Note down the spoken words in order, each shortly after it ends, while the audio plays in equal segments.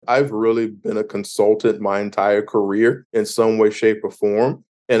I've really been a consultant my entire career in some way, shape, or form.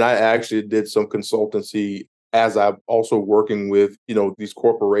 And I actually did some consultancy as I'm also working with, these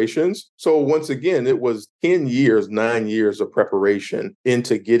corporations. So once again, it was 10 years, 9 years of preparation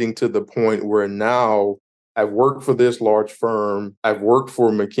into getting to the point where now I've worked for this large firm. I've worked for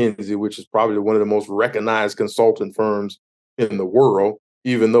McKinsey, which is probably one of the most recognized consultant firms in the world,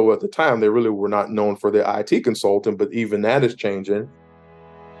 even though at the time they really were not known for their IT consultant, but even that is changing.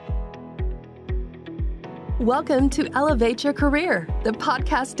 Welcome to Elevate Your Career, the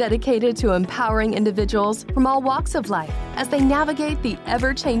podcast dedicated to empowering individuals from all walks of life as they navigate the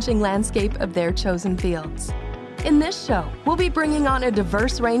ever-changing landscape of their chosen fields. In this show, we'll be bringing on a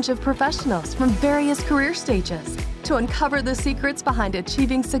diverse range of professionals from various career stages to uncover the secrets behind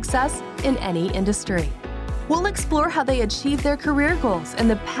achieving success in any industry. We'll explore how they achieved their career goals and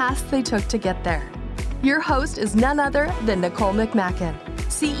the paths they took to get there. Your host is none other than Nicole McMacken,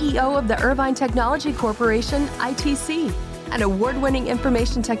 CEO of the Irvine Technology Corporation, ITC, an award-winning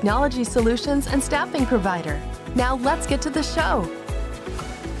information technology solutions and staffing provider. Now let's get to the show.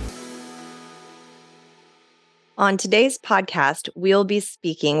 On today's podcast, we'll be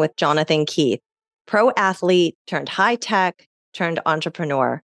speaking with Johnathan Keith, pro athlete turned high tech turned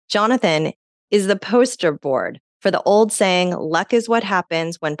entrepreneur. Johnathan is the poster board for the old saying, luck is what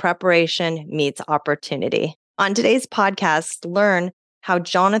happens when preparation meets opportunity. On today's podcast, learn how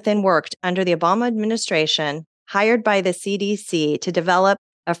Johnathan worked under the Obama administration, hired by the CDC to develop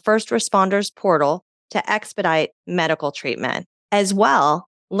a first responders portal to expedite medical treatment. As well,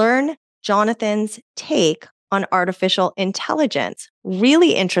 learn Johnathan's take on artificial intelligence.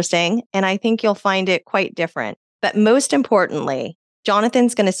 Really interesting, and I think you'll find it quite different. But most importantly,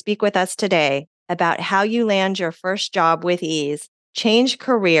 Johnathan's going to speak with us today about how you land your first job with ease, change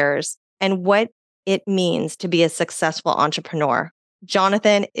careers, and what it means to be a successful entrepreneur.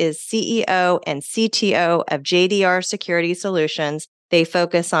 Johnathan is CEO and CTO of JDR Security Solutions. They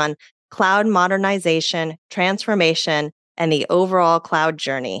focus on cloud modernization, transformation, and the overall cloud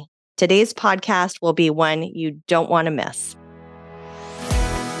journey. Today's podcast will be one you don't want to miss.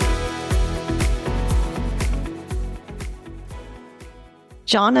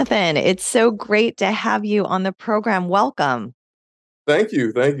 Johnathan, it's so great to have you on the program. Welcome. Thank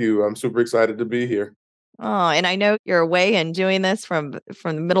you. Thank you. I'm super excited to be here. Oh, and I know you're away and doing this from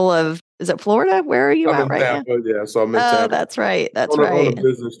the middle of, is it Florida? Where are you I'm at in right Tampa, now? yeah. So I'm in Tampa. That's right. That's on right. a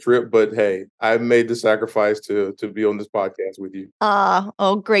business trip, but hey, I made the sacrifice to be on this podcast with you.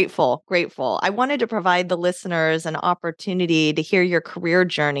 Grateful. I wanted to provide the listeners an opportunity to hear your career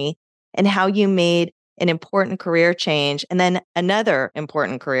journey and how you made an important career change and then another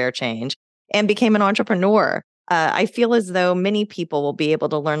important career change and became an entrepreneur. I feel as though many people will be able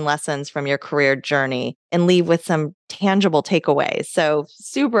to learn lessons from your career journey and leave with some tangible takeaways. So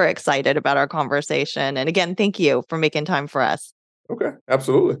super excited about our conversation. And again, thank you for making time for us. Okay,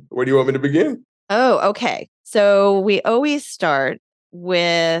 absolutely. Where do you want me to begin? Oh, okay. So we always start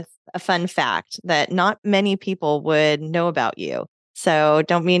with a fun fact that not many people would know about you. So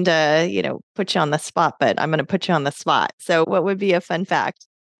don't mean to, put you on the spot, but I'm going to put you on the spot. So what would be a fun fact?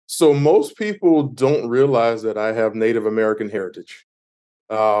 So most people don't realize that I have Native American heritage.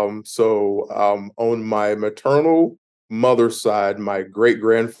 On my maternal mother's side, my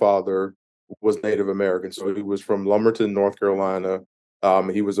great-grandfather was Native American. So he was from Lumberton, North Carolina.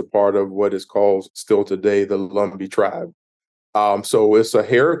 He was a part of what is called still today the Lumbee tribe. So it's a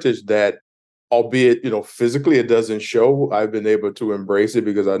heritage that, albeit, physically it doesn't show, I've been able to embrace it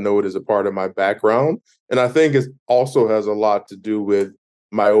because I know it is a part of my background. And I think it also has a lot to do with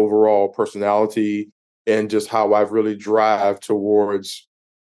my overall personality and just how I've really drive towards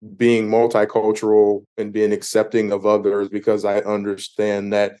being multicultural and being accepting of others, because I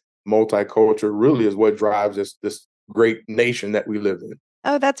understand that multicultural really is what drives this great nation that we live in.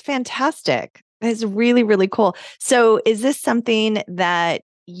 Oh, that's fantastic. That's really, really cool. So is this something that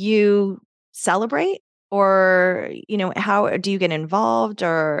you celebrate? Or, how do you get involved?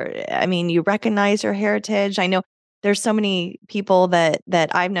 Or, you recognize your heritage. I know there's so many people that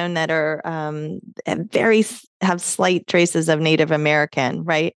I've known that are have slight traces of Native American,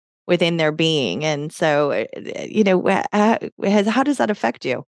 right, within their being. And so, how does that affect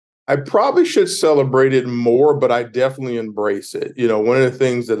you? I probably should celebrate it more, but I definitely embrace it. One of the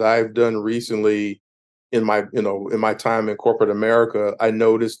things that I've done recently in my time in corporate America, I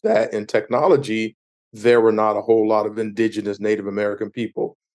noticed that in technology, there were not a whole lot of indigenous Native American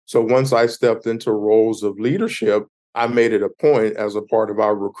people. So once I stepped into roles of leadership, I made it a point as a part of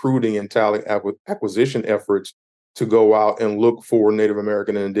our recruiting and talent acquisition efforts to go out and look for Native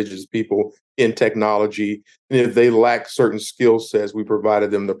American and indigenous people in technology. And if they lack certain skill sets, we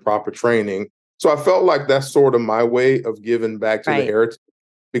provided them the proper training. So I felt like that's sort of my way of giving back to the Right. heritage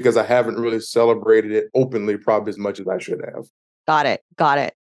because I haven't really celebrated it openly, probably as much as I should have. Got it. Got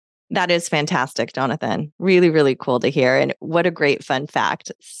it. That is fantastic, Johnathan. Really, really cool to hear. And what a great fun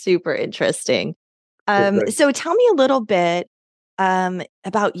fact. Super interesting. So tell me a little bit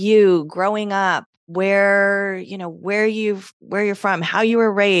about you growing up, where you're from, how you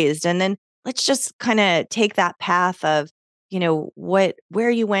were raised, and then let's just kind of take that path of, where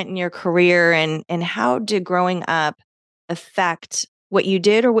you went in your career and how did growing up affect what you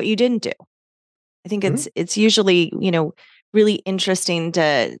did or what you didn't do. I think Mhm. it's usually, really interesting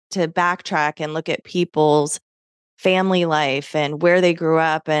to backtrack and look at people's family life and where they grew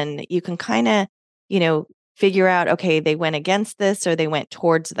up, and you can kind of, figure out, okay, they went against this or they went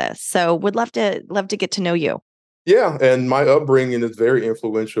towards this. So would love to get to know you. Yeah, and my upbringing is very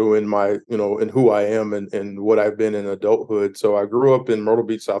influential in my, in who I am and what I've been in adulthood. So I grew up in Myrtle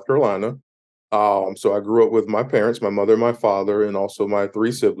Beach, South Carolina. So I grew up with my parents, my mother, my father, and also my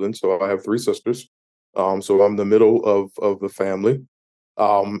three siblings. So I have three sisters. So I'm the middle of the family.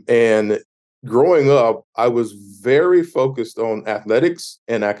 And growing up, I was very focused on athletics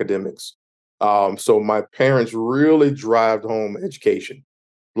and academics. So my parents really drive home education.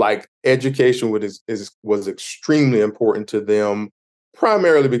 Like education was extremely important to them,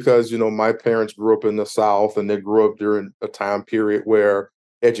 primarily because my parents grew up in the South and they grew up during a time period where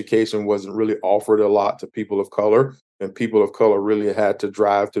education wasn't really offered a lot to people of color, and people of color really had to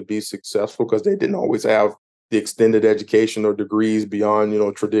drive to be successful because they didn't always have the extended education or degrees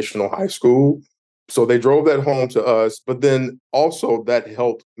beyond traditional high school. So they drove that home to us, but then also that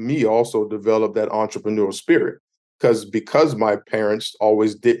helped me also develop that entrepreneurial spirit because my parents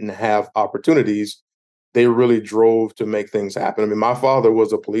always didn't have opportunities. They really drove to make things happen. I mean, my father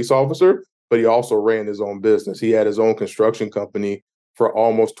was a police officer, but he also ran his own business. He had his own construction company for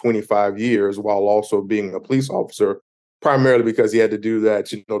almost 25 years while also being a police officer, primarily because he had to do that,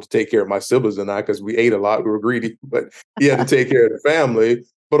 to take care of my siblings and I, because we ate a lot, we were greedy, but he had to take care of the family.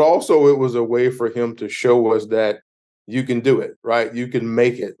 But also, it was a way for him to show us that you can do it, right? You can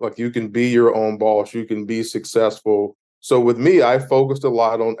make it. Like you can be your own boss, you can be successful. So with me, I focused a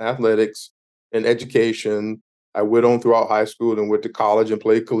lot on athletics and education. I went on throughout high school and went to college and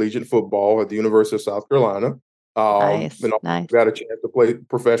played collegiate football at the University of South Carolina. Nice, And I nice. got a chance to play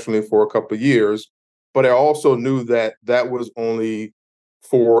professionally for a couple of years. But I also knew that that was only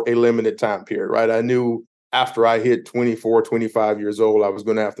for a limited time period, right? I knew after I hit 24, 25 years old, I was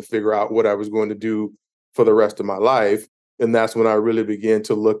going to have to figure out what I was going to do for the rest of my life. And that's when I really began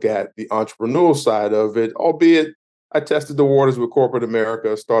to look at the entrepreneurial side of it, albeit I tested the waters with corporate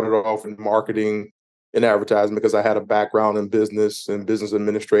America, started off in marketing and advertising because I had a background in business and business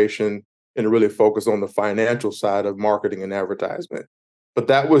administration and really focused on the financial side of marketing and advertisement. But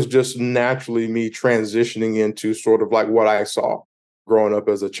that was just naturally me transitioning into sort of like what I saw growing up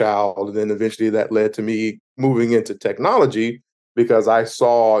as a child. And then eventually that led to me moving into technology because I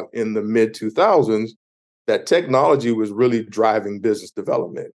saw in the mid 2000s that technology was really driving business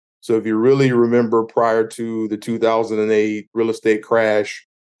development. So if you really remember prior to the 2008 real estate crash,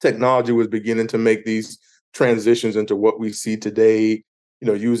 technology was beginning to make these transitions into what we see today,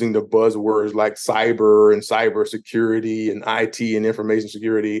 using the buzzwords like cyber and cybersecurity and IT and information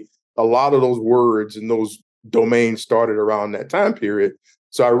security. A lot of those words and those domains started around that time period.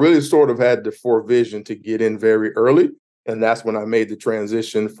 So I really sort of had the forevision to get in very early. And that's when I made the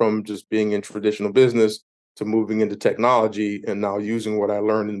transition from just being in traditional business to moving into technology and now using what I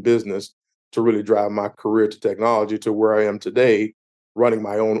learned in business to really drive my career to technology to where I am today, running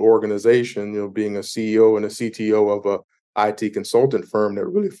my own organization, being a CEO and a CTO of a IT consultant firm that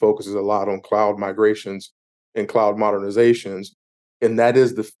really focuses a lot on cloud migrations and cloud modernizations. And that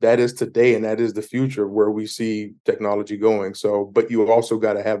is today and that is the future of where we see technology going. So, but you also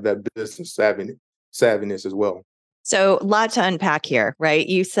got to have that business savviness as well. So a lot to unpack here, right?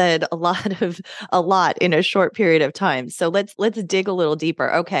 You said a lot in a short period of time. So let's dig a little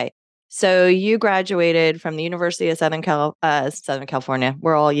deeper. Okay. So you graduated from the University of Southern California.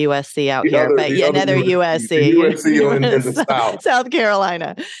 We're all USC out here, but yeah, another The USC, USC in the South. South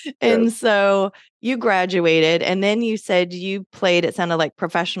Carolina. And Yes. so you graduated, and then you said you played, it sounded like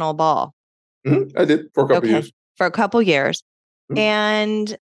professional ball. I did for a couple of Okay. years. For a couple years. Mhm.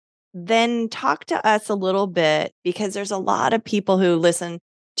 And then talk to us a little bit, because there's a lot of people who listen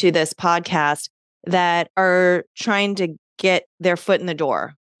to this podcast that are trying to get their foot in the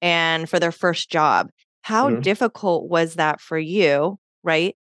door and for their first job. How Mhm. difficult was that for you,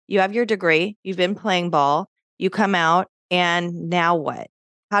 right? You have your degree, you've been playing ball, you come out, and now what?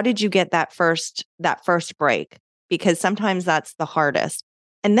 How did you get that first break? Because sometimes that's the hardest.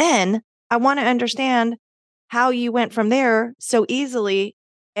 And then I want to understand how you went from there so easily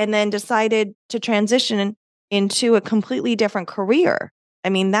and then decided to transition into a completely different career. I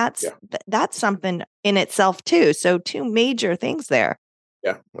mean, Yeah. that's something in itself too. So two major things there.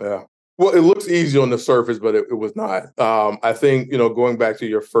 Yeah, yeah. Well, it looks easy on the surface, but it was not. I think, going back to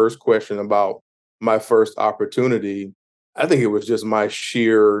your first question about my first opportunity, I think it was just my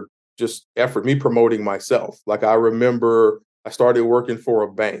sheer just effort, me promoting myself. Like I remember I started working for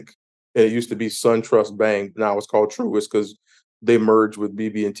a bank. And it used to be SunTrust Bank. Now it's called Truist because they merged with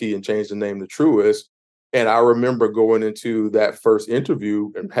BB&T and changed the name to Truist. And I remember going into that first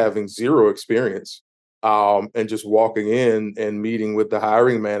interview and having zero experience, and just walking in and meeting with the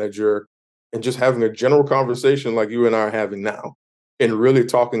hiring manager and just having a general conversation like you and I are having now. And really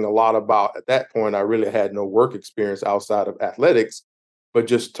talking a lot about, at that point, I really had no work experience outside of athletics, but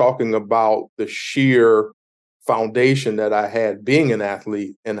just talking about the sheer foundation that I had being an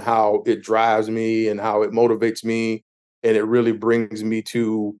athlete and how it drives me and how it motivates me. And it really brings me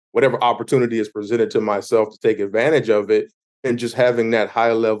to whatever opportunity is presented to myself to take advantage of it, and just having that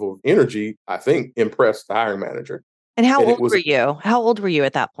high level of energy, I think, impressed the hiring manager. And how And it old was, were you? How old were you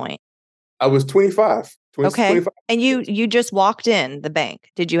at that point? I was 25, 20, Okay. 25. And you just walked in the bank.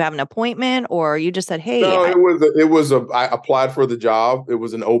 Did you have an appointment or you just said, "Hey, No, it was I applied for the job. It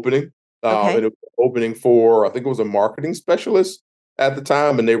was an opening, okay. and it was an opening for, I think it was a marketing specialist at the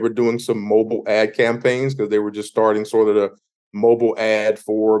time, and they were doing some mobile ad campaigns because they were just starting sort of the mobile ad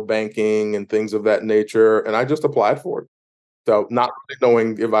for banking and things of that nature. And I just applied for it. So not really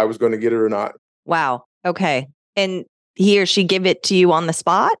knowing if I was going to get it or not. Wow. Okay. And he or she give it to you on the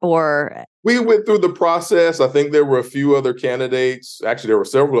spot or We went through the process. I think there were a few other candidates. Actually, there were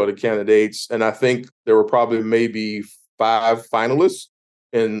several other candidates, and I think there were probably maybe five finalists.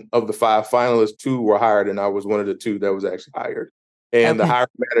 And of the five finalists, two were hired, and I was one of the two that was actually hired. And the okay. hiring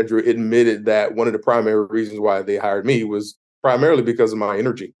manager admitted that one of the primary reasons why they hired me was primarily because of my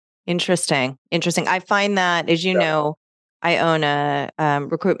energy. Interesting. Interesting. I find that, as you Yeah. know, I own a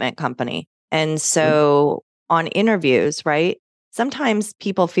recruitment company. And Mhm. so on interviews, right? Sometimes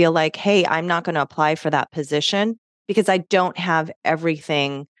people feel like, hey, I'm not going to apply for that position because I don't have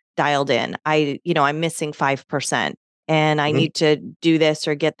everything dialed in. I'm missing 5% and I Mhm. need to do this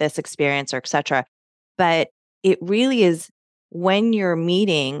or get this experience or et cetera. But it really is when you're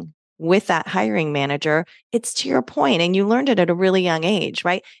meeting with that hiring manager, it's to your point, and you learned it at a really young age,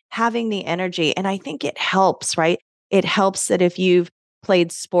 right? Having the energy. And I think it helps, right? It helps that if you've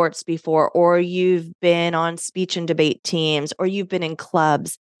played sports before, or you've been on speech and debate teams, or you've been in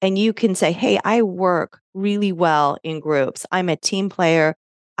clubs, and you can say, hey, I work really well in groups. I'm a team player,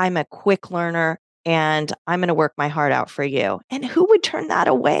 I'm a quick learner, and I'm going to work my heart out for you. And who would turn that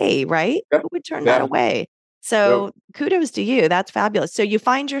away, right? Yeah. Who would turn that Yeah. away? Yep. So kudos to you. That's fabulous. So you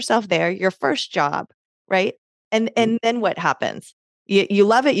find yourself there, your first job, right? And then what happens? You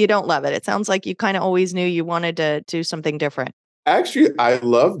love it, you don't love it. It sounds like you kind of always knew you wanted to do something different. Actually, I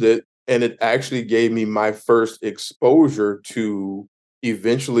loved it, and it actually gave me my first exposure to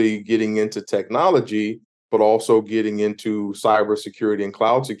eventually getting into technology, but also getting into cybersecurity and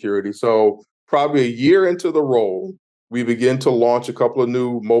cloud security. So, probably a year into the role, we began to launch a couple of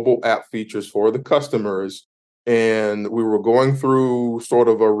new mobile app features for the customers. And we were going through sort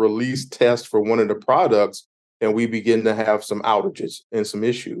of a release test for one of the products, and we began to have some outages and some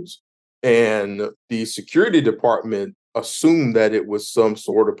issues. And the security department assumed that it was some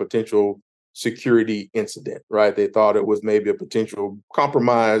sort of potential security incident, right? They thought it was maybe a potential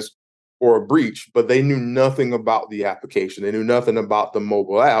compromise or a breach, but they knew nothing about the application. They knew nothing about the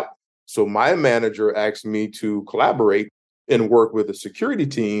mobile app. So my manager asked me to collaborate and work with the security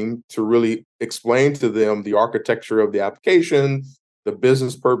team to really explain to them the architecture of the application, the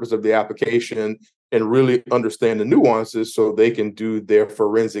business purpose of the application, and really understand the nuances so they can do their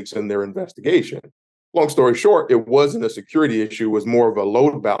forensics and their investigation. Long story short, it wasn't a security issue, it was more of a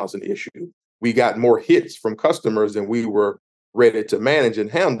load balancing issue. We got more hits from customers than we were ready to manage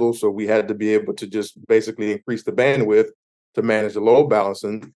and handle. So we had to be able to just basically increase the bandwidth to manage the load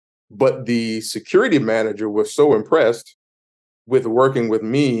balancing. But the security manager was so impressed with working with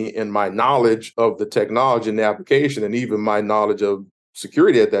me and my knowledge of the technology and the application, and even my knowledge of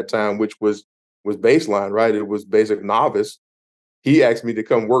security at that time, which was baseline, right? It was basic novice. He asked me to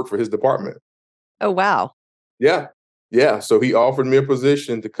come work for his department. Oh, wow. Yeah. Yeah. So he offered me a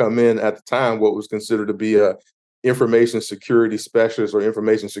position to come in at the time, what was considered to be a information security specialist or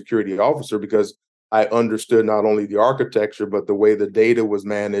information security officer, because I understood not only the architecture, but the way the data was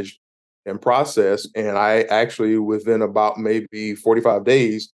managed and process. And I actually, within about maybe 45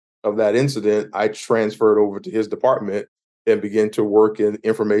 days of that incident, I transferred over to his department and began to work in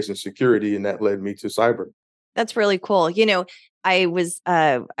information security. And that led me to cyber. That's really cool. I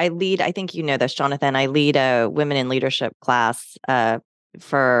lead, I think you know this, Johnathan, I lead a women in leadership class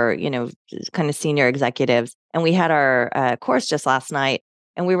for, kind of senior executives. And we had our course just last night.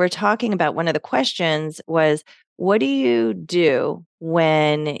 And we were talking about one of the questions was, what do you do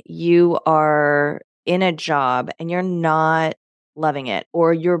when you are in a job and you're not loving it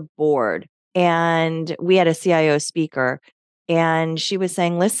or you're bored? And we had a CIO speaker and she was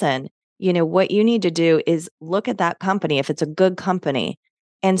saying, listen, what you need to do is look at that company, if it's a good company,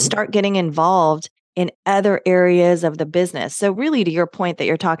 and Mhm. start getting involved in other areas of the business. So really to your point that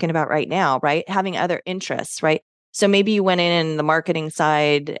you're talking about right now, right? Having other interests, right? So maybe you went in the marketing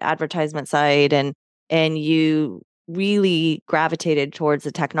side, advertisement side, and you really gravitated towards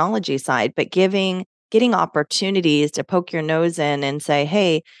the technology side, but getting opportunities to poke your nose in and say,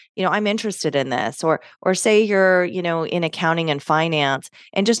 hey, I'm interested in this, or say you're, in accounting and finance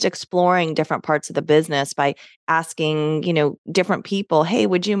and just exploring different parts of the business by asking, different people, hey,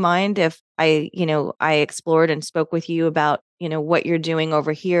 would you mind if I explored and spoke with you about, what you're doing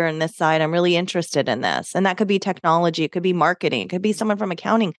over here on this side? I'm really interested in this. And that could be technology, it could be marketing, it could be someone from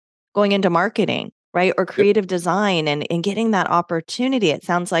accounting going into marketing, right? Or Yep. creative design and getting that opportunity. It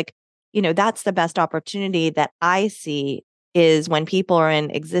sounds like, that's the best opportunity that I see is when people are in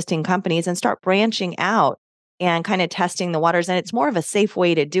existing companies and start branching out and kind of testing the waters. And it's more of a safe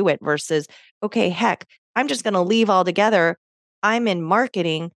way to do it versus, okay, heck, I'm just going to leave altogether. I'm in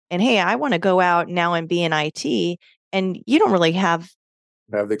marketing and hey, I want to go out now and be in IT. And you don't really have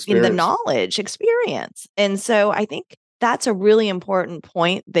Have the in the experience. knowledge experience. And so I think that's a really important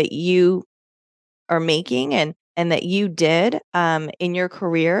point that you are making and that you did in your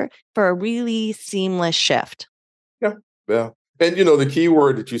career for a really seamless shift. Yeah. Yeah. And the key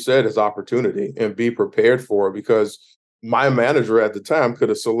word that you said is opportunity and be prepared for it because my manager at the time could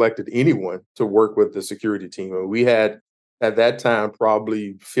have selected anyone to work with the security team. And we had at that time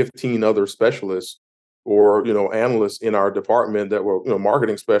probably 15 other specialists or, analysts in our department that were,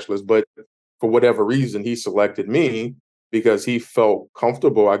 marketing specialists. But for whatever reason, he selected me because he felt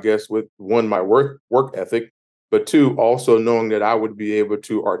comfortable, I guess, with one, my work ethic, but two, also knowing that I would be able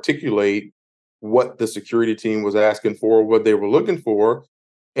to articulate what the security team was asking for, what they were looking for.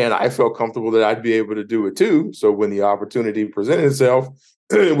 And I felt comfortable that I'd be able to do it too. So when the opportunity presented itself,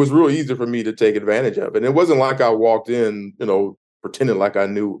 it was real easy for me to take advantage of it. And it wasn't like I walked in, pretending like I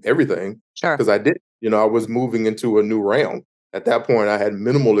knew everything Sure. because I did. I was moving into a new realm. At that point, I had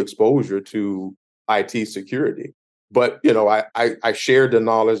minimal exposure to IT security. But, I shared the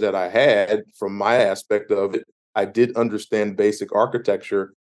knowledge that I had from my aspect of it. I did understand basic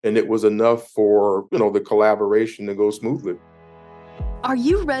architecture and it was enough for the collaboration to go smoothly. Are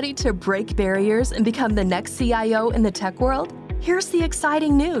you ready to break barriers and become the next CIO in the tech world? Here's the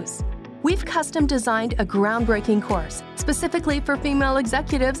exciting news. We've custom designed a groundbreaking course specifically for female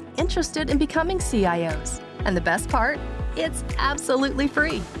executives interested in becoming CIOs. And the best part? It's absolutely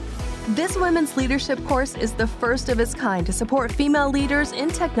free. This women's leadership course is the first of its kind to support female leaders in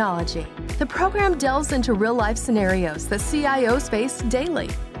technology. The program delves into real-life scenarios that CIOs face daily,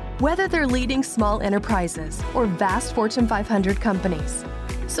 whether they're leading small enterprises or vast Fortune 500 companies.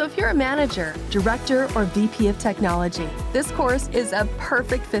 So if you're a manager, director, or VP of technology, this course is a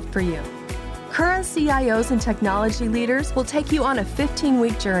perfect fit for you. Current CIOs and technology leaders will take you on a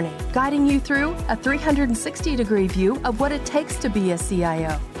 15-week journey, guiding you through a 360-degree view of what it takes to be a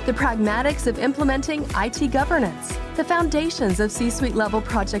CIO, the pragmatics of implementing IT governance, the foundations of C-suite level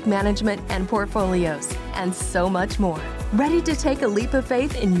project management and portfolios, and so much more. Ready to take a leap of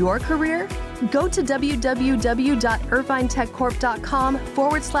faith in your career? Go to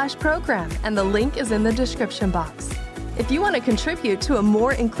www.irvinetechcorp.com/program, and the link is in the description box. If you want to contribute to a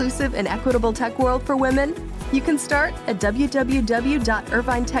more inclusive and equitable tech world for women, you can start at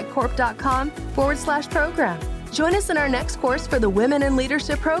www.irvinetechcorp.com/program. Join us in our next course for the Women in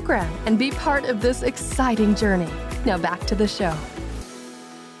Leadership program and be part of this exciting journey. Now back to the show.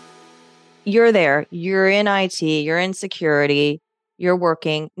 You're there, you're in IT, you're in security, you're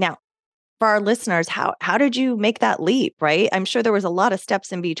working. Now, for our listeners, how did you make that leap, right? I'm sure there was a lot of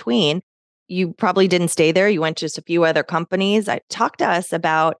steps in between. You probably didn't stay there. You went to just a few other companies. Talk to us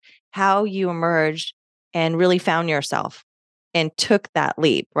about how you emerged and really found yourself and took that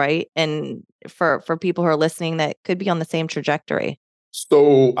leap, right? And for people who are listening that could be on the same trajectory.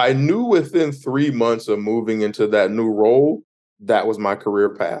 So I knew within 3 months of moving into that new role, that was my career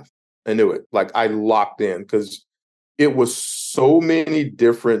path. I knew it. Like I locked in because it was so many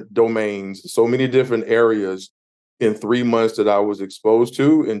different domains, so many different areas in 3 months that I was exposed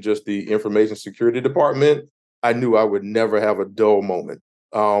to in just the information security department. I knew I would never have a dull moment.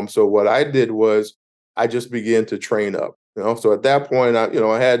 So what I did was I just began to train up. So at that point,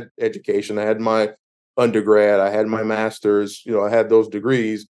 I had education, I had my undergrad, I had my master's, I had those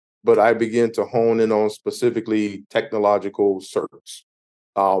degrees, but I began to hone in on specifically technological certs,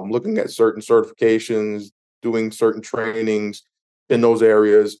 looking at certain certifications, doing certain trainings in those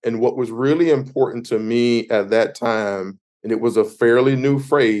areas. And what was really important to me at that time, and it was a fairly new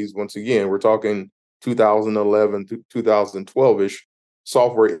phrase, once again, we're talking 2011 to 2012-ish,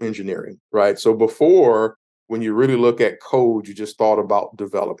 software engineering, right? So before, when you really look at code, you just thought about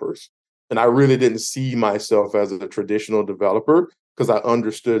developers. And I really didn't see myself as a traditional developer because I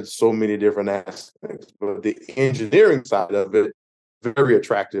understood so many different aspects. But the engineering side of it, very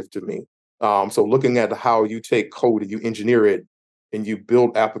attractive to me. So looking at how you take code and you engineer it and you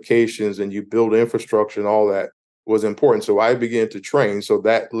build applications and you build infrastructure and all that was important. So I began to train. So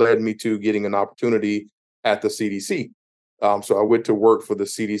that led me to getting an opportunity at the CDC. So I went to work for the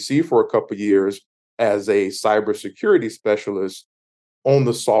CDC for a couple of years as a cybersecurity specialist on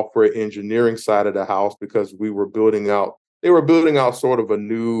the software engineering side of the house because they were building out sort of a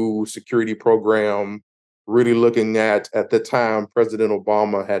new security program, really looking at the time, President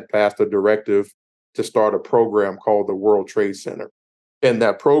Obama had passed a directive to start a program called the World Trade Center. And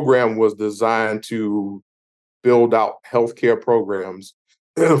that program was designed to build out healthcare programs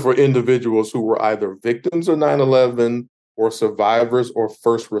for individuals who were either victims of 9/11 or survivors or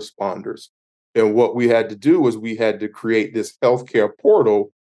first responders. And what we had to do was we had to create this healthcare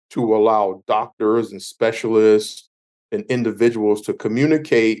portal to allow doctors and specialists and individuals to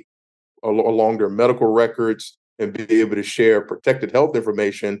communicate along their medical records and be able to share protected health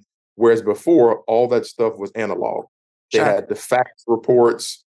information. Whereas before, all that stuff was analog. They Sure. had the fax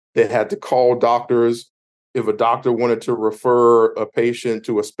reports, they had to call doctors. If a doctor wanted to refer a patient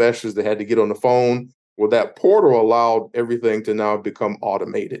to a specialist, they had to get on the phone. Well, that portal allowed everything to now become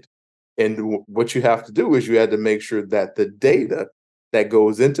automated. And what you have to do is you had to make sure that the data that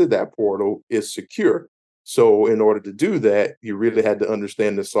goes into that portal is secure. So in order to do that, you really had to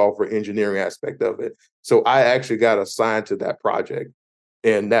understand the software engineering aspect of it. So I actually got assigned to that project.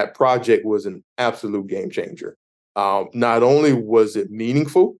 And that project was an absolute game changer. Not only was it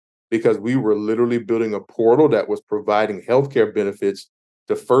meaningful, because we were literally building a portal that was providing healthcare benefits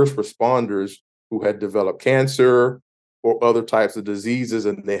to first responders who had developed cancer or other types of diseases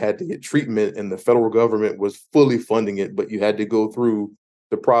and they had to get treatment, and the federal government was fully funding it, but you had to go through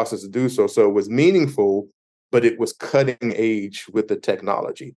the process to do so. So it was meaningful, but it was cutting edge with the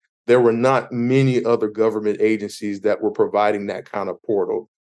technology. There were not many other government agencies that were providing that kind of portal,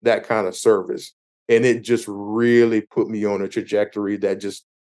 that kind of service. And it just really put me on a trajectory that just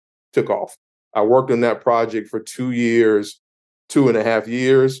took off. I worked on that project for 2 years, 2.5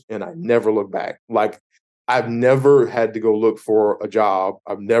 years, and I never looked back. Like, I've never had to go look for a job.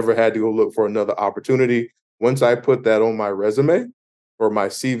 I've never had to go look for another opportunity. Once I put that on my resume or my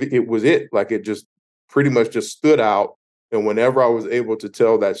CV, it was it. Like, it just pretty much just stood out. And whenever I was able to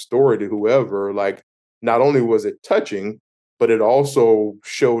tell that story to whoever, like, not only was it touching, but it also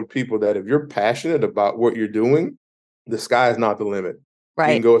showed people that if you're passionate about what you're doing, the sky is not the limit. You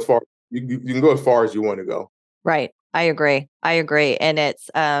can Right. go as far you can go as far as you want to go. Right. I agree. I agree. And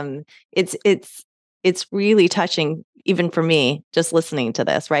it's really touching even for me just listening to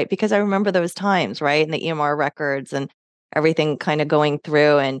this, right? Because I remember those times, right? And the EMR records and everything kind of going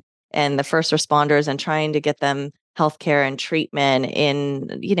through and the first responders and trying to get them healthcare and treatment in,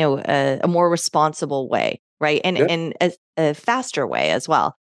 a more responsible way, right? And Yeah. and a faster way as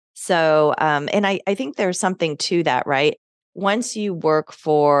well. So and I think there's something to that, right? Once you work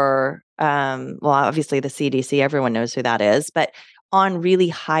for well, obviously the CDC, everyone knows who that is, but on really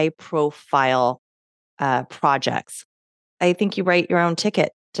high profile projects, I think you write your own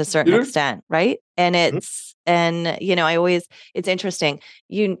ticket to a certain You do? extent, right? And Mhm. it's interesting.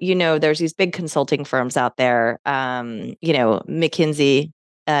 There's these big consulting firms out there. McKinsey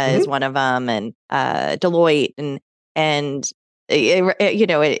is Mhm. one of them, and Deloitte, and you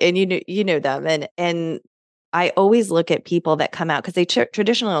know them, and I always look at people that come out because they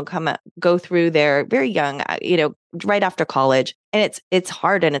traditionally will go through their very young, right after college, and it's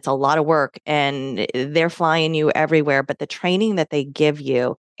hard and it's a lot of work, and they're flying you everywhere. But the training that they give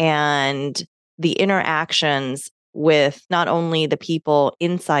you and the interactions with not only the people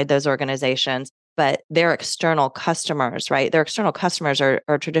inside those organizations, but their external customers, right? Their external customers are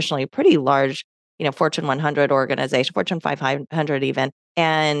traditionally pretty large, Fortune 100 organization, Fortune 500 even,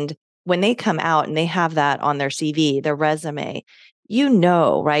 and when they come out and they have that on their CV, their resume,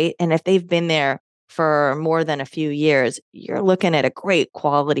 right? And if they've been there for more than a few years, you're looking at a great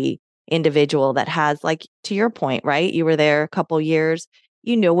quality individual that has, like, to your point, right? You were there a couple years,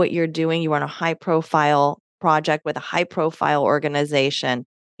 you know what you're doing. You were on a high profile project with a high profile organization,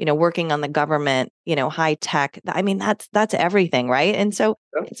 working on the government, high tech. I mean, that's everything, right? And so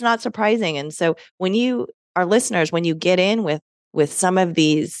Yeah. it's not surprising. And so when our listeners, when you get in with some of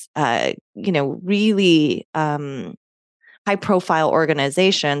these, really high profile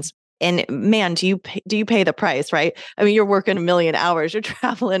organizations, and man, do you pay the price, right? I mean, you're working a million hours, you're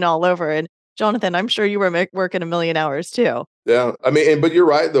traveling all over. And Johnathan, I'm sure you were working a million hours too. Yeah. I mean, but you're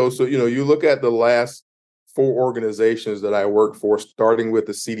right though. So, you look at the last four organizations that I worked for, starting with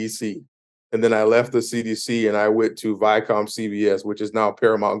the CDC. And then I left the CDC and I went to Viacom CBS, which is now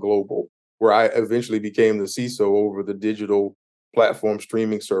Paramount Global, where I eventually became the CISO over the digital platform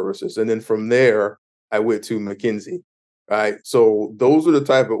streaming services. And then from there, I went to McKinsey. Right. So those are the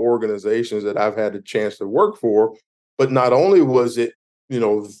type of organizations that I've had a chance to work for. But not only was it,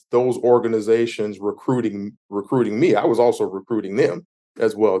 those organizations recruiting me, I was also recruiting them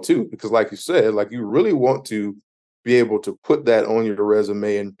as well too, because like you said, like, you really want to be able to put that on your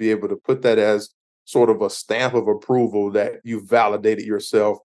resume and be able to put that as sort of a stamp of approval that you validated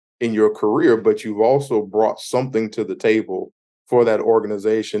yourself in your career, but you've also brought something to the table for that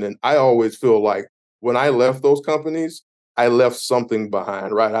organization. And I always feel like when I left those companies, I left something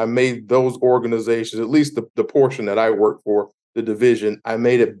behind, right? I made those organizations, at least the portion that I worked for, the division, I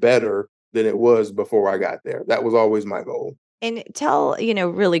made it better than it was before I got there. That was always my goal. And tell,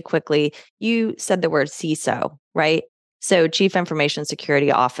 really quickly, you said the word CISO, right? So Chief Information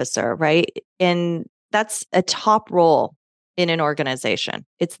Security Officer, right? And that's a top role in an organization.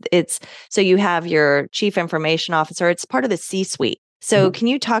 It's so you have your Chief Information Officer, it's part of the C-suite. So can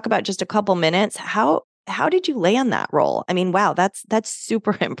you talk about just a couple minutes how did you land that role? I mean, wow, that's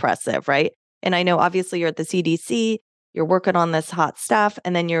super impressive, right? And I know obviously you're at the CDC, you're working on this hot stuff,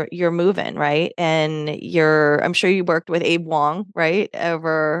 and then you're moving, right? And I'm sure you worked with Abe Wong, right?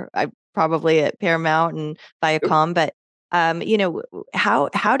 Over probably at Paramount and Yep. Viacom, but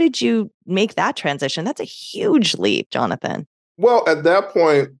how did you make that transition? That's a huge leap, Johnathan. Well, at that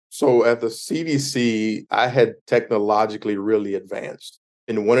point, so at the CDC, I had technologically really advanced.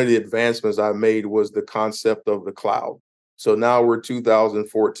 And one of the advancements I made was the concept of the cloud. So now we're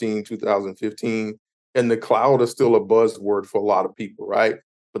 2014, 2015, and the cloud is still a buzzword for a lot of people, right?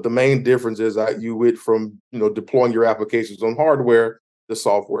 But the main difference is you went from, deploying your applications on hardware to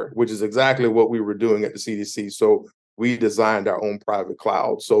software, which is exactly what we were doing at the CDC. So we designed our own private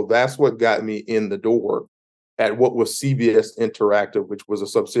cloud. So that's what got me in the door at what was CBS Interactive, which was a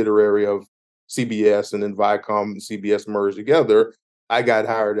subsidiary of CBS, and then Viacom and CBS merged together. I got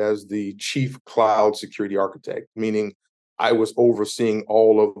hired as the chief cloud security architect, meaning I was overseeing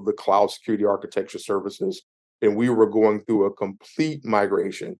all of the cloud security architecture services. And we were going through a complete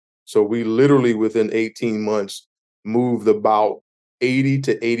migration. So we literally, within 18 months, moved about 80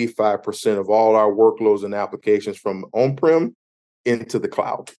 to 85% of all our workloads and applications from on-prem into the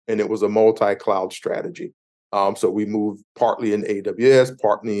cloud. And it was a multi-cloud strategy. So we moved partly in AWS,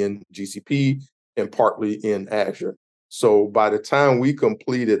 partly in GCP, and partly in Azure. So by the time we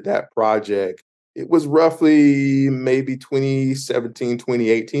completed that project, it was roughly maybe 2017,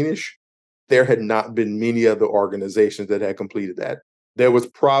 2018-ish. There had not been many other organizations that had completed that. There was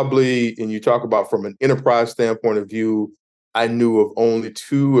probably, and you talk about from an enterprise standpoint of view, I knew of only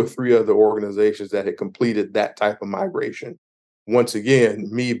 2 or 3 other organizations that had completed that type of migration. Once again,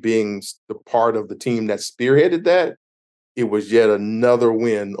 me being the part of the team that spearheaded that, it was yet another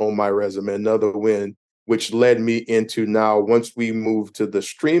win on my resume, another win, which led me into now, once we moved to the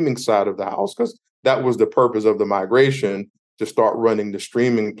streaming side of the house, because that was the purpose of the migration, to start running the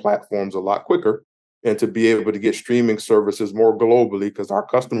streaming platforms a lot quicker and to be able to get streaming services more globally because our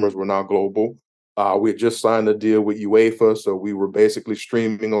customers were now global. We had just signed a deal with UEFA, so we were basically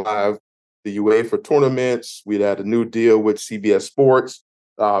streaming live the UEFA tournaments. We'd had a new deal with CBS Sports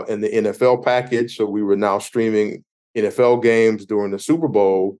and the NFL package, so we were now streaming NFL games during the Super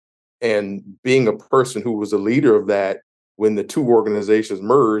Bowl. And being a person who was a leader of that, when the two organizations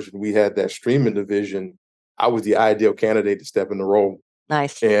merged, we had that streaming division. I was the ideal candidate to step in the role.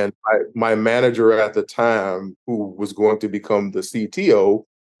 Nice. And my manager at the time, who was going to become the CTO,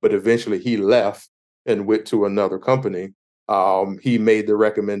 but eventually he left and went to another company, he made the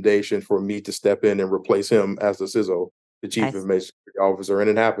recommendation for me to step in and replace him as the CISO, the Chief Nice. Information Security Officer,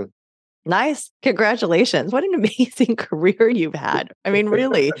 and it happened. Nice. Congratulations. What an amazing career you've had. I mean,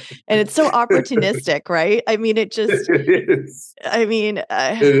 really. And it's so opportunistic, right? I mean, it just, It is. I mean,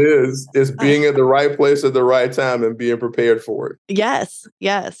 It is. It's uh, being at the right place at the right time and being prepared for it. yes,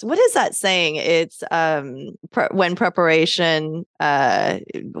 yes. What is that saying? It's when preparation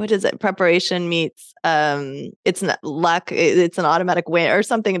what is it? Preparation meets it's not luck, it's an automatic win or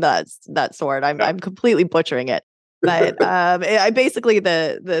something of that sort. Yeah. I'm completely butchering it. But I basically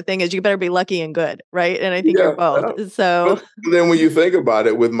the thing is you better be lucky and good, right? And I think you're Yeah. both. So But then when you think about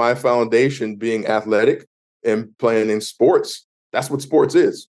it, with my foundation being athletic and playing in sports, that's what sports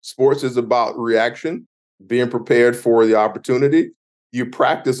is. Sports is about reaction, being prepared for the opportunity. You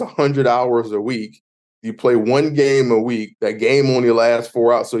practice 100 hours a week. You play one game a week. That game only lasts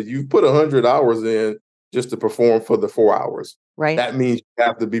 4 hours. So you put 100 hours in just to perform for the 4 hours. right. That means you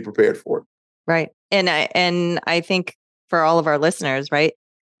have to be prepared for it. Right. And I think for all of our listeners, right?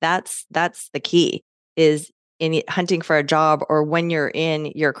 That's the key is in hunting for a job or when you're in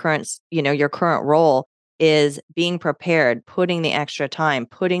your current, your current role is being prepared, putting the extra time,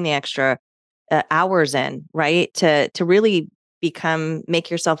 putting the extra hours in, right? To really make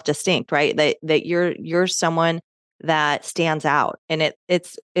yourself distinct, right? That you're someone that stands out and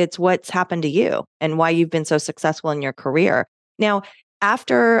it's what's happened to you and why you've been so successful in your career. Now,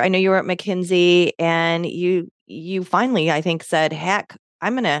 after I know you were at McKinsey and you finally, I think, said, heck,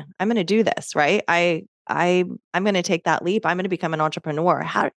 I'm gonna do this, right? I'm gonna take that leap. I'm gonna become an entrepreneur.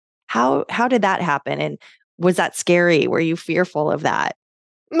 How did that happen? And was that scary? Were you fearful of that?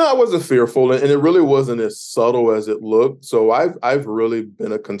 No, I wasn't fearful, and it really wasn't as subtle as it looked. So I've really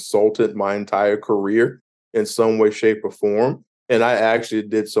been a consultant my entire career in some way, shape, or form. And I actually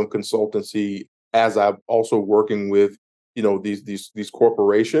did some consultancy as I'm also working with, these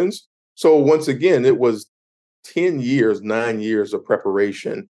corporations. So once again, it was 10 years, 9 years of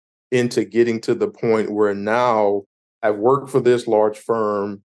preparation into getting to the point where now I've worked for this large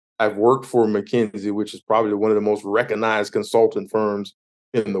firm. I've worked for McKinsey, which is probably one of the most recognized consultant firms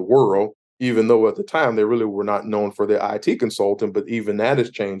in the world, even though at the time they really were not known for their IT consultant, but even that is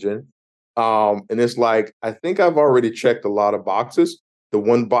changing. And it's like, I think I've already checked a lot of boxes. The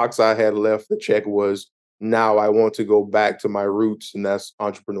one box I had left to check was now I want to go back to my roots, and that's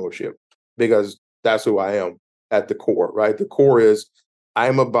entrepreneurship, because that's who I am at the core, right? The core is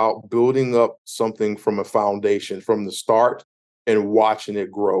I'm about building up something from a foundation from the start and watching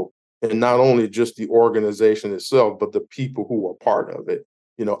it grow. And not only just the organization itself, but the people who are part of it.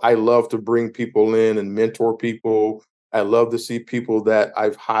 I love to bring people in and mentor people. I love to see people that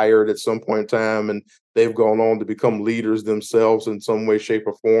I've hired at some point in time and they've gone on to become leaders themselves in some way, shape,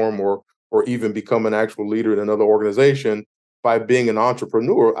 or form, or even become an actual leader in another organization. By being an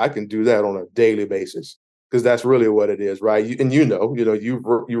entrepreneur, I can do that on a daily basis because that's really what it is, right?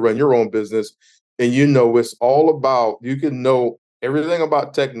 You run your own business, and it's all about you can know everything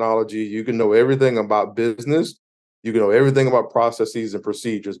about technology, you can know everything about business, you can know everything about processes and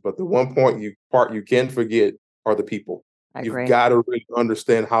procedures, but the one part you can't forget are the people. I You've agree. got to really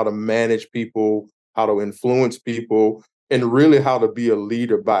understand how to manage people, how to influence people, and really how to be a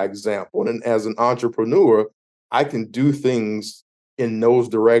leader by example. And as an entrepreneur, I can do things in those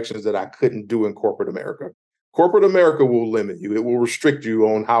directions that I couldn't do in corporate America. Corporate America will limit you. It will restrict you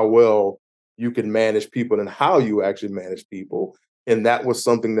on how well you can manage people and how you actually manage people. And that was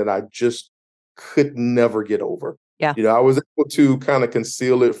something that I just could never get over. Yeah. I was able to kind of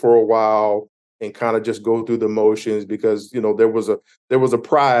conceal it for a while and kind of just go through the motions because there was a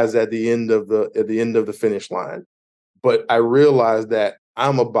prize at the end of the finish line. But I realized that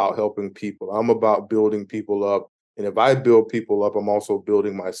I'm about helping people. I'm about building people up. And if I build people up, I'm also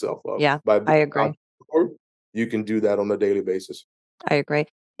building myself up. Yeah, By I being an agree. entrepreneur, you can do that on a daily basis. I agree.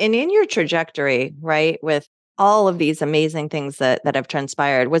 And in your trajectory, right, with all of these amazing things that have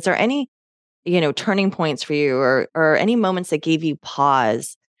transpired, was there any, turning points for you or any moments that gave you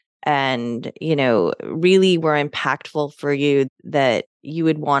pause and, really were impactful for you that you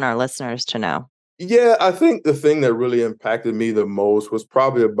would want our listeners to know? Yeah, I think the thing that really impacted me the most was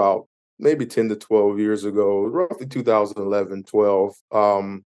probably about maybe 10 to 12 years ago, roughly 2011, 12.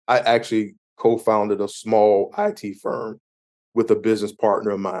 I actually co-founded a small IT firm with a business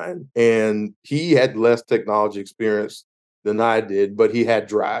partner of mine. And he had less technology experience than I did, but he had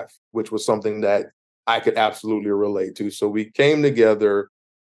drive, which was something that I could absolutely relate to. So we came together,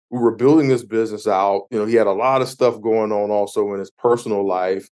 we were building this business out. He had a lot of stuff going on also in his personal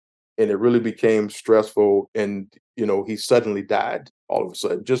life, and it really became stressful. And, he suddenly died all of a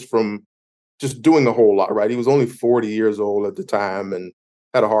sudden just from just doing a whole lot, right? He was only 40 years old at the time and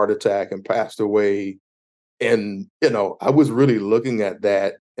had a heart attack and passed away. And, I was really looking at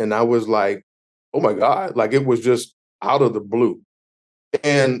that And I was like, oh my God, like it was just out of the blue.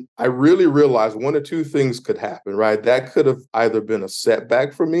 And I really realized one or two things could happen, right? That could have either been a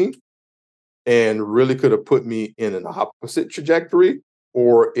setback for me and really could have put me in an opposite trajectory,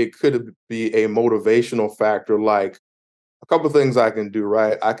 or it could be a motivational factor. Like a couple of things I can do,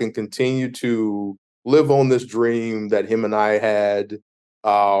 right? I can continue to live on this dream that him and I had.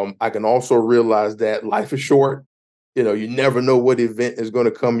 I can also realize that life is short. You never know what event is going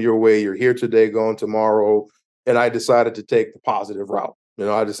to come your way. You're here today, gone tomorrow. And I decided to take the positive route.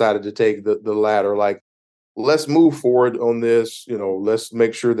 I decided to take the latter. Like, let's move forward on this. Let's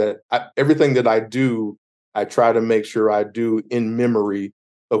make sure that everything that I do, I try to make sure I do in memory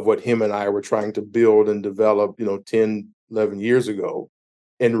of what him and I were trying to build and develop, 10, 11 years ago,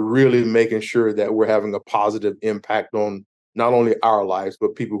 and really making sure that we're having a positive impact on not only our lives,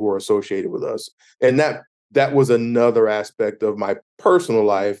 but people who are associated with us. And that was another aspect of my personal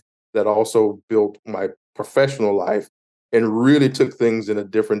life that also built my professional life and really took things in a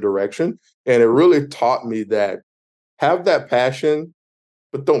different direction. And it really taught me that have that passion,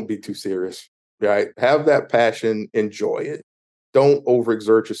 but don't be too serious, right? Have that passion, enjoy it. Don't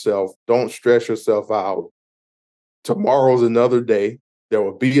overexert yourself. Don't stress yourself out. Tomorrow's another day. There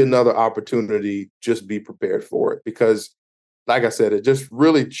will be another opportunity. Just be prepared for it. Because, like I said, it just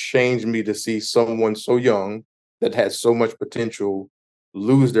really changed me to see someone so young that has so much potential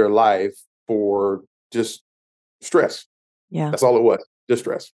lose their life for just stress. Yeah. That's all it was, just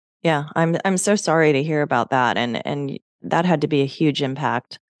stress. Yeah. I'm so sorry to hear about that. And that had to be a huge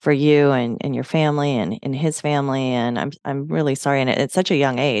impact for you and your family and his family. And I'm really sorry. And it's such a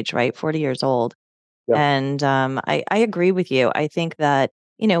young age, right? 40 years old. Yeah. And I agree with you. I think that,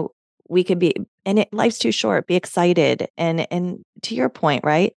 we could be, life's too short, be excited. And to your point,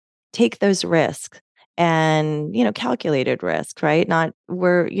 right? Take those risks and, calculated risk, right? Not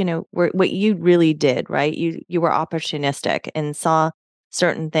where what you really did, right? You were opportunistic and saw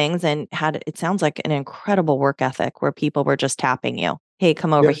certain things and had, it sounds like an incredible work ethic where people were just tapping you. Hey,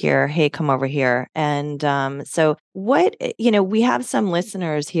 come over Yeah. here. Hey, come over here. And so what, we have some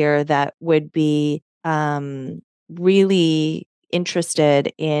listeners here that would be really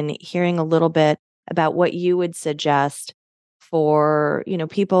interested in hearing a little bit about what you would suggest for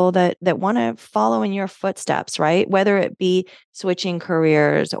people that want to follow in your footsteps, right? Whether it be switching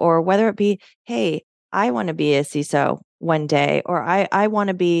careers or whether it be, hey, I want to be a CISO one day, or I want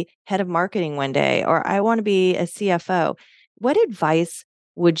to be head of marketing one day, or I want to be a CFO. What advice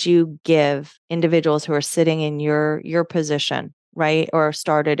would you give individuals who are sitting in your position, right? Or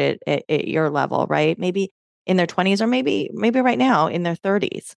started at your level, right? Maybe in their 20s, or maybe right now in their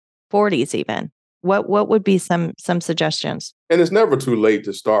 30s, 40s even. What would be some suggestions? And it's never too late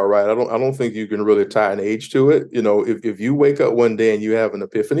to start, right? I don't think you can really tie an age to it. If you wake up one day and you have an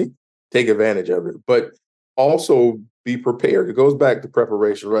epiphany, take advantage of it. But also be prepared. It goes back to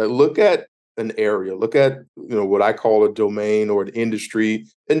preparation, right? Look at an area, look at what I call a domain or an industry,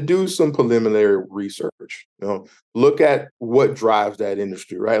 and do some preliminary research. Look at what drives that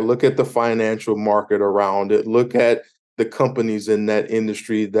industry, right? Look at the financial market around it. Look at the companies in that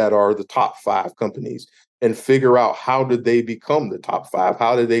industry that are the top 5 companies, and figure out how did they become the top 5?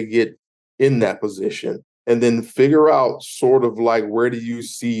 How did they get in that position? And then figure out sort of like, where do you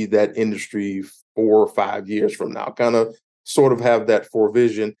see that industry 4 or 5 years from now? Kind of sort of have that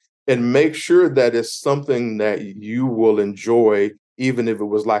vision, and make sure that it's something that you will enjoy, even if it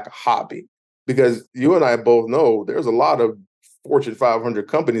was like a hobby. Because you and I both know there's a lot of Fortune 500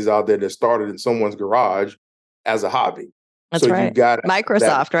 companies out there that started in someone's garage as a hobby. That's So you right. got that.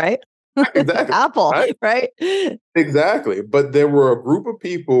 Microsoft, right? Exactly. Apple, Right? right? Exactly. But there were a group of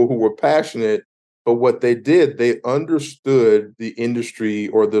people who were passionate, but what they did, they understood the industry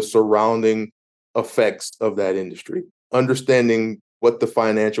or the surrounding effects of that industry, understanding what the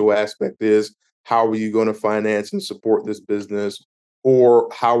financial aspect is. How are you going to finance and support this business? Or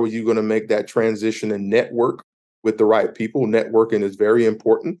how are you going to make that transition and network with the right people? Networking is very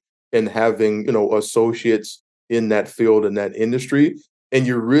important, and having, associates in that field, in that industry. And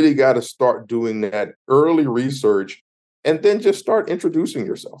you really got to start doing that early research, and then just start introducing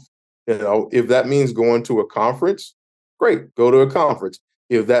yourself. If that means going to a conference, great, go to a conference.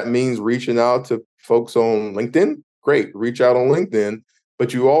 If that means reaching out to folks on LinkedIn, great, reach out on LinkedIn.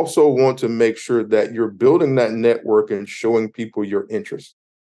 But you also want to make sure that you're building that network and showing people your interest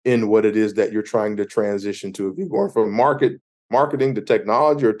in what it is that you're trying to transition to. If you're going from marketing to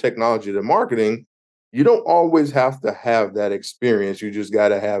technology, or technology to marketing, you don't always have to have that experience. You just got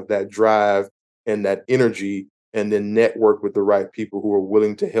to have that drive and that energy, and then network with the right people who are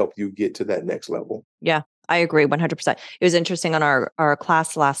willing to help you get to that next level. Yeah. I agree 100%. It was interesting on our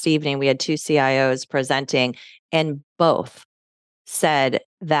class last evening. We had two CIOs presenting, and both said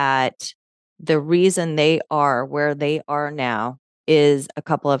that the reason they are where they are now is a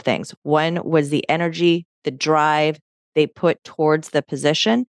couple of things. One was the energy, the drive they put towards the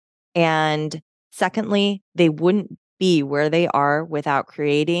position. And secondly, they wouldn't be where they are without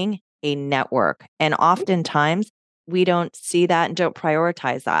creating a network. And oftentimes we don't see that and don't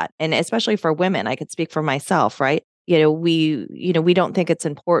prioritize that. And especially for women, I could speak for myself, right? We don't think it's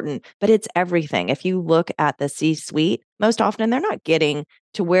important, but it's everything. If you look at the C-suite, most often they're not getting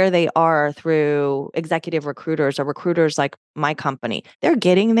to where they are through executive recruiters or recruiters like my company. They're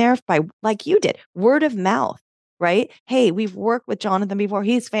getting there by, like you did, word of mouth, right? Hey, we've worked with Johnathan before.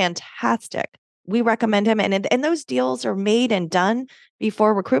 He's fantastic. We recommend him. And those deals are made and done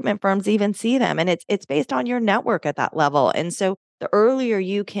before recruitment firms even see them. And it's based on your network at that level. And so the earlier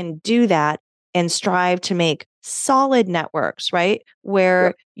you can do that and strive to make solid networks, right?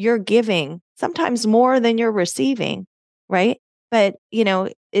 Where you're giving sometimes more than you're receiving, right? But,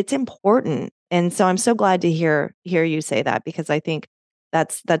 it's important. And so I'm so glad to hear you say that, because I think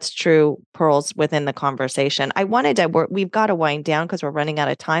that's true pearls within the conversation. We've got to wind down because we're running out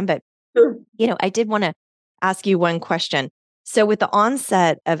of time, but Sure. I did want to ask you one question. So with the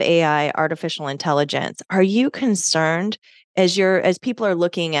onset of AI, artificial intelligence, are you concerned as people are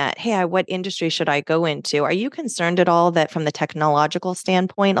looking at, hey, what industry should I go into? Are you concerned at all that from the technological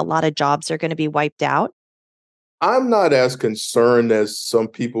standpoint, a lot of jobs are going to be wiped out? I'm not as concerned as some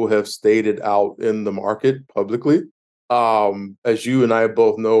people have stated out in the market publicly. As you and I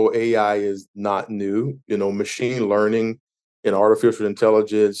both know, AI is not new. Machine learning and artificial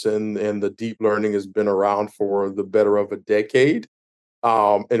intelligence and the deep learning has been around for the better of a decade.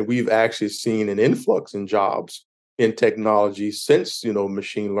 And we've actually seen an influx in jobs in technology since,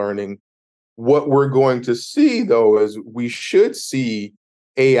 machine learning. What we're going to see, though, is we should see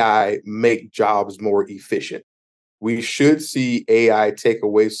AI make jobs more efficient. We should see AI take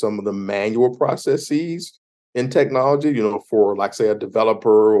away some of the manual processes in technology, for, like, say, a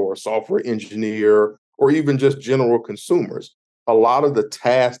developer or a software engineer, or even just general consumers. A lot of the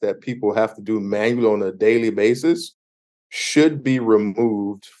tasks that people have to do manually on a daily basis should be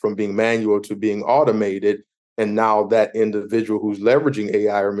removed from being manual to being automated. And now that individual who's leveraging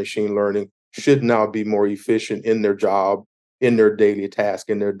AI or machine learning should now be more efficient in their job, in their daily task,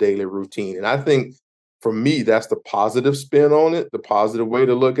 in their daily routine. And I think for me, that's the positive spin on it, the positive way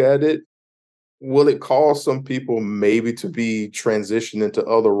to look at it. Will it cause some people maybe to be transitioned into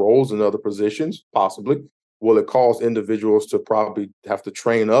other roles and other positions? Possibly. Will it cause individuals to probably have to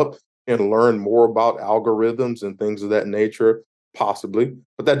train up and learn more about algorithms and things of that nature? Possibly.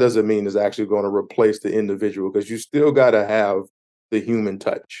 But that doesn't mean it's actually going to replace the individual, because you still got to have the human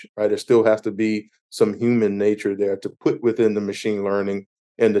touch, right? There still has to be some human nature there to put within the machine learning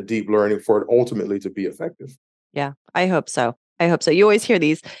and the deep learning for it ultimately to be effective. Yeah, I hope so. I hope so. You always hear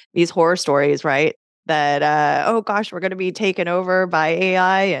these horror stories, right? That oh gosh, we're going to be taken over by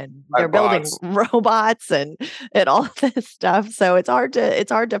AI and they're building Bots. robots and all this stuff. So it's hard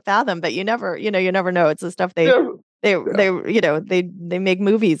to fathom, but you never know. It's the stuff they Yeah. they Yeah. they they make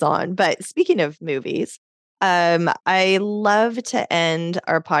movies on. But speaking of movies, I love to end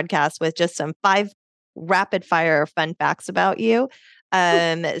our podcast with just some 5 rapid fire fun facts about you.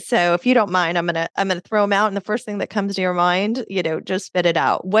 So if you don't mind, I'm gonna throw them out, and the first thing that comes to your mind, just spit it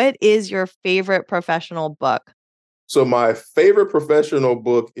out. What is your favorite professional book? So my favorite professional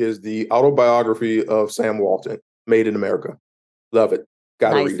book is the autobiography of Sam Walton, Made in America. Love it.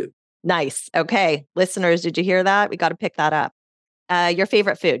 Got to Nice, read it. nice. Okay, listeners, did you hear that? We got to pick that up. Your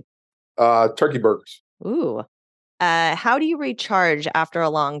favorite food? Turkey burgers. Ooh. How do you recharge after a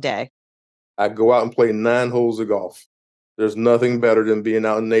long day? I go out and play 9 holes of golf. There's nothing better than being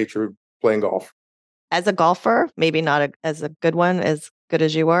out in nature playing golf. As a golfer, maybe not as a good one, as good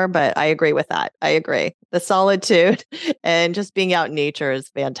as you are, but I agree with that. I agree. The solitude and just being out in nature is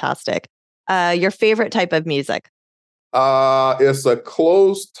fantastic. Your favorite type of music? It's a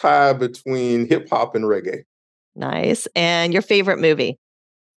close tie between hip hop and reggae. Nice. And your favorite movie?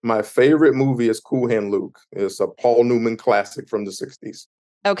 My favorite movie is Cool Hand Luke. It's a Paul Newman classic from the 60s.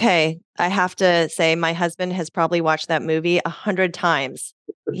 Okay, I have to say my husband has probably watched that movie 100 times.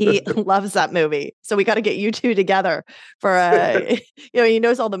 He loves that movie. So we got to get you two together for he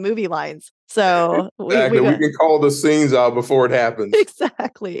knows all the movie lines. So we Exactly. We got can call the scenes out before it happens.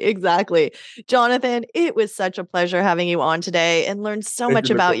 exactly. Johnathan, it was such a pleasure having you on today and learned so Thank much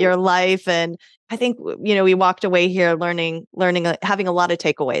you, about Nicole. your life. And I think, we walked away here learning, having a lot of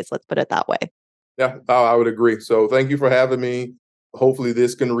takeaways. Let's put it that way. Yeah, I would agree. So thank you for having me. hopefully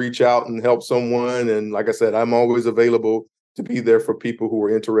this can reach out and help someone. And like I said, I'm always available to be there for people who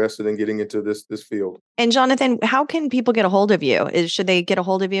are interested in getting into this field. And Johnathan, how can people get a hold of you? Should they get a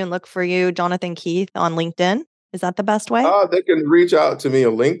hold of you and look for you, Johnathan Keith, on LinkedIn? Is that the best way? They can reach out to me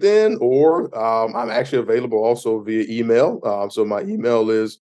on LinkedIn, or I'm actually available also via email. So my email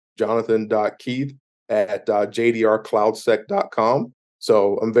is jonathan.keith@jdrcloudsec.com.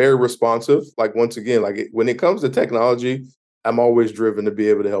 So I'm very responsive. Like, once again, when it comes to technology, I'm always driven to be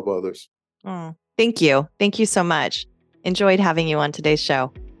able to help others. Oh, thank you. Thank you so much. Enjoyed having you on today's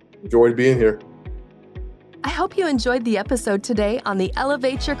show. Enjoyed being here. I hope you enjoyed the episode today on the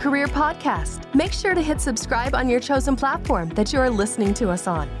Elevate Your Career podcast. Make sure to hit subscribe on your chosen platform that you are listening to us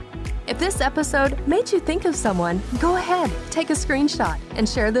on. If this episode made you think of someone, go ahead, take a screenshot and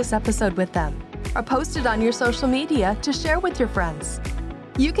share this episode with them, or post it on your social media to share with your friends.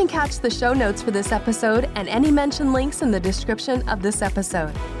 You can catch the show notes for this episode and any mentioned links in the description of this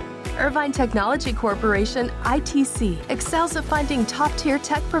episode. Irvine Technology Corporation, ITC, excels at finding top-tier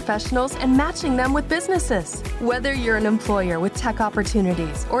tech professionals and matching them with businesses. Whether you're an employer with tech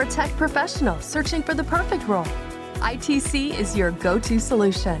opportunities or a tech professional searching for the perfect role, ITC is your go-to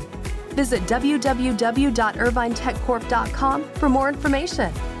solution. Visit www.irvinetechcorp.com for more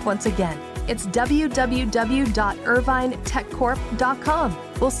information. Once again, it's www.irvinetechcorp.com.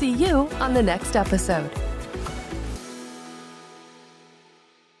 We'll see you on the next episode.